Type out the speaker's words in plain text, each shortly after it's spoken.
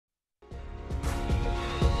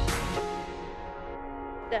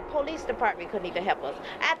The police department couldn't even help us.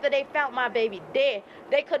 After they found my baby dead,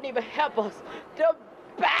 they couldn't even help us. The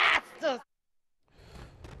bastards!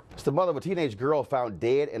 It's the mother of a teenage girl found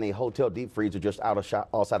dead in a hotel deep freezer just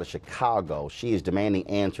outside of Chicago. She is demanding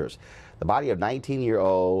answers. The body of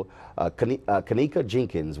 19-year-old Kenneka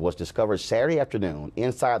Jenkins was discovered Saturday afternoon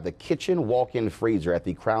inside the kitchen walk-in freezer at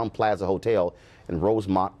the Crowne Plaza Hotel in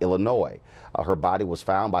Rosemont, Illinois. Her body was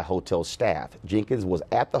found by hotel staff. Jenkins was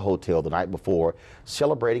at the hotel the night before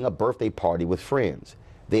celebrating a birthday party with friends.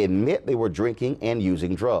 They admit they were drinking and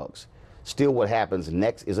using drugs. Still, what happens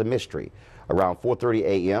next is a mystery. Around 4:30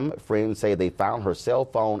 a.m., friends say they found her cell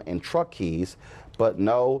phone and truck keys, but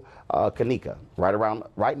no Kenneka.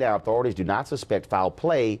 Right now, authorities do not suspect foul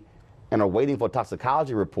play and are waiting for a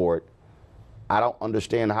toxicology report. I don't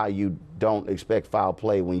understand how you don't expect foul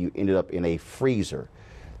play when you ended up in a freezer.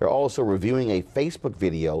 They're also reviewing a Facebook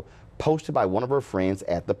video posted by one of her friends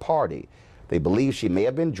at the party. They believe she may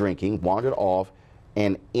have been drinking, wandered off,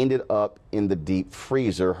 and ended up in the deep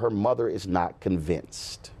freezer. Her mother is not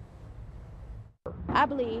convinced. I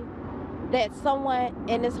believe that someone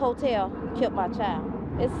in this hotel killed my child.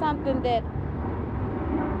 It's something that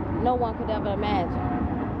no one could ever imagine.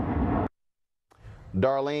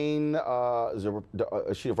 Darlene is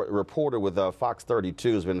a reporter with Fox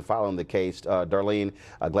 32, has been following the case. Darlene,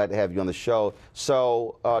 glad to have you on the show.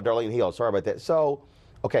 So, Darlene Hill, sorry about that. So,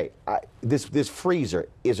 okay, this freezer,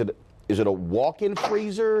 is it a walk-in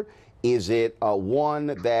freezer? Is it one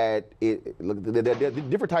that there are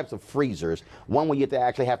different types of freezers? One where you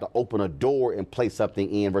actually have to open a door and place something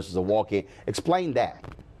in versus a walk-in. Explain that.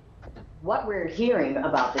 What we're hearing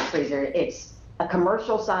about this freezer, it's a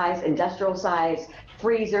commercial size, industrial size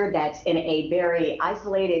freezer that's in a very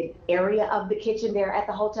isolated area of the kitchen there at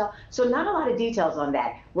the hotel. So not a lot of details on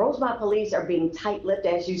that. Rosemont police are being tight-lipped,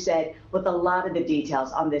 as you said, with a lot of the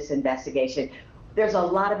details on this investigation. There's a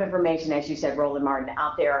lot of information, as you said, Roland Martin,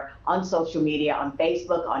 out there on social media, on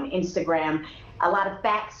Facebook, on Instagram, a lot of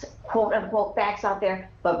facts, quote unquote facts out there,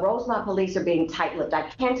 but Rosemont police are being tight-lipped. I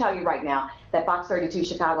can tell you right now that Fox 32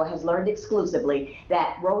 Chicago has learned exclusively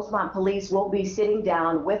that Rosemont police will be sitting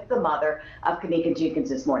down with the mother of Kenneka Jenkins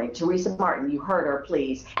this morning. Teresa Martin, you heard her,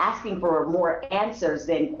 please, asking for more answers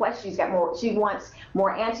than questions. She wants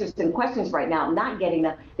more answers than questions right now, not getting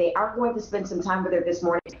them. They are going to spend some time with her this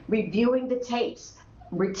morning, reviewing the tapes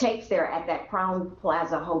there at that Crowne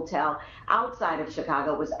Plaza Hotel outside of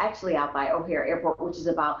Chicago. It was actually out by O'Hare Airport, which is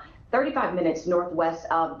about 35 minutes northwest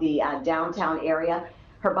of the downtown area.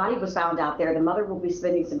 Her body was found out there. The mother will be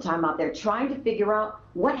spending some time out there trying to figure out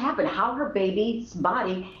what happened, how her baby's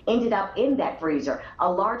body ended up in that freezer,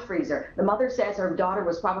 a large freezer. The mother says her daughter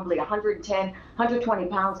was probably 110, 120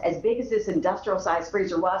 pounds. As big as this industrial size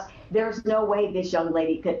freezer was, there's no way this young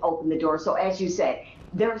lady could open the door. So as you said,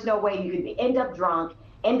 there's no way you could end up drunk,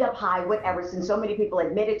 end up high, whatever, since so many people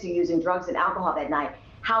admitted to using drugs and alcohol that night.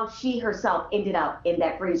 How she herself ended up in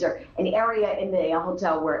that freezer, an area in the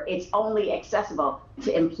hotel where it's only accessible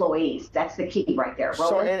to employees. That's the key right there.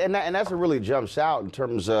 So, and that's what really jumps out in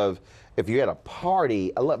terms of if you're at a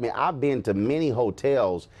party. I've been to many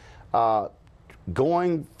hotels,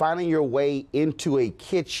 finding your way into a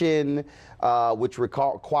kitchen, which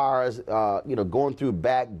requires, going through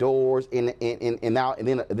back doors and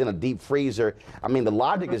then a deep freezer. I mean, the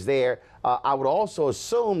logic is there. I would also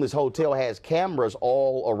assume this hotel has cameras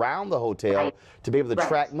all around the hotel to be able to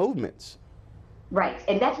track movements. Right,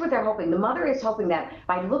 and that's what they're hoping. The mother is hoping that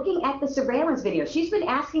by looking at the surveillance video, she's been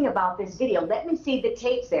asking about this video. Let me see the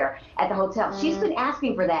tapes there at the hotel. She's been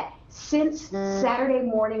asking for that since Saturday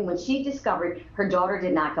morning when she discovered her daughter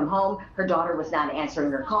did not come home, her daughter was not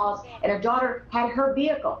answering her calls, and her daughter had her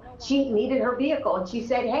vehicle. She needed her vehicle, and she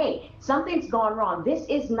said, hey, something's gone wrong. This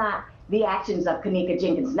is not the actions of Kenneka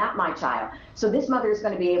Jenkins, not my child. So this mother is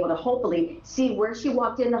going to be able to hopefully see where she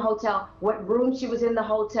walked in the hotel, what room she was in the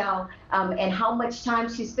hotel, and how much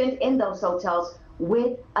time she spent in those hotels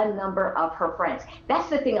with a number of her friends. That's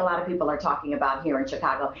the thing a lot of people are talking about here in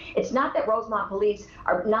Chicago. It's not that Rosemont police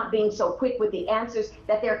are not being so quick with the answers,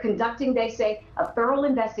 that they're conducting, they say, a thorough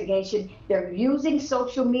investigation. They're using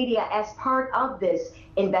social media as part of this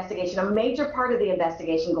investigation. A major part of the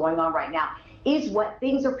investigation going on right now is what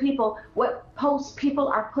posts people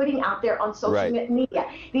are putting out there on social media.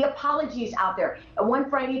 The apologies out there.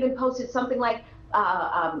 One friend even posted something like,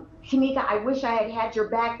 Kenneka, I wish I had your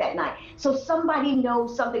back that night. So somebody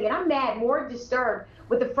knows something, and I'm more disturbed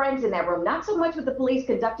with the friends in that room, not so much with the police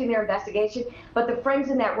conducting their investigation, but the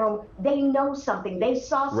friends in that room, they know something, they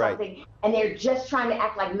saw something, and they're just trying to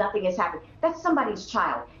act like nothing has happened. That's somebody's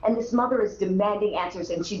child, and this mother is demanding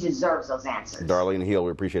answers, and she deserves those answers. Darlene Hill,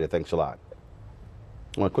 we appreciate it. Thanks a lot.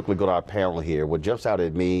 I want to quickly go to our panel here. What jumps out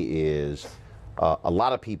at me is a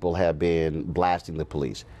lot of people have been blasting the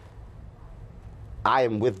police. I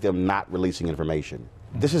am with them not releasing information.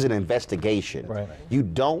 This is an investigation. Right.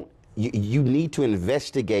 You need to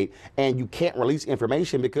investigate, and you can't release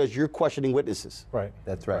information because you're questioning witnesses. Right.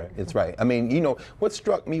 That's right. It's right. I mean, you know, what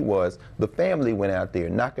struck me was the family went out there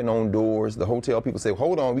knocking on doors. The hotel people said,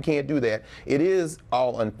 hold on, we can't do that. It is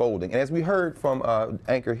all unfolding. And as we heard from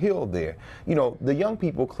Anchor Hill there, you know, the young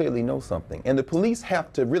people clearly know something. And the police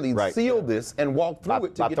have to really seal this and walk through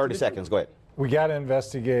it to about get 30 to the seconds. truth. Go ahead. We got to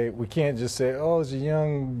investigate. We can't just say, oh, it's a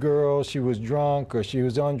young girl, she was drunk or she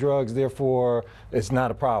was on drugs, therefore it's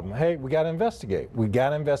not a problem. Hey, we got to investigate. We got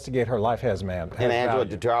to investigate. Her life has value. And Angela,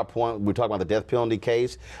 to our point, we're talking about the death penalty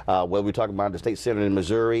case, whether we're talking about the state senate in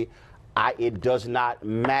Missouri. It does not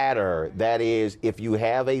matter. That is, if you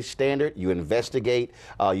have a standard, you investigate.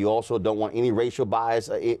 You also don't want any racial bias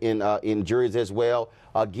in juries as well.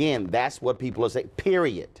 Again, that's what people are saying,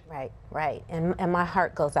 period. Right, right. And my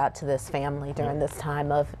heart goes out to this family during this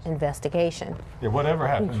time of investigation. Yeah, whatever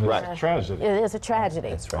happened is a tragedy. It is a tragedy.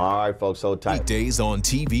 That's right. All right, folks, so tight. Weekdays on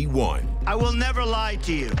TV One. I will never lie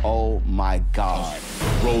to you. Oh, my God.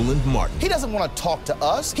 Roland Martin. He doesn't want to talk to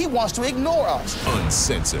us. He wants to ignore us.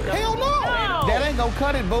 Uncensored. Hell no. That ain't gonna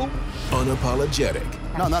cut it, boo. Unapologetic.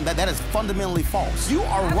 No, that is fundamentally false. You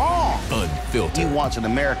are wrong. He Unfiltered. wants an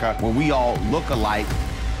America where we all look alike.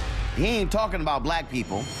 He ain't talking about black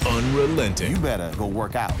people. Unrelenting. You better go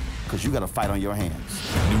work out, because you got a fight on your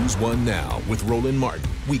hands. NewsOne Now with Roland Martin.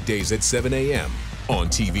 Weekdays at 7 a.m. on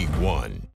TV One.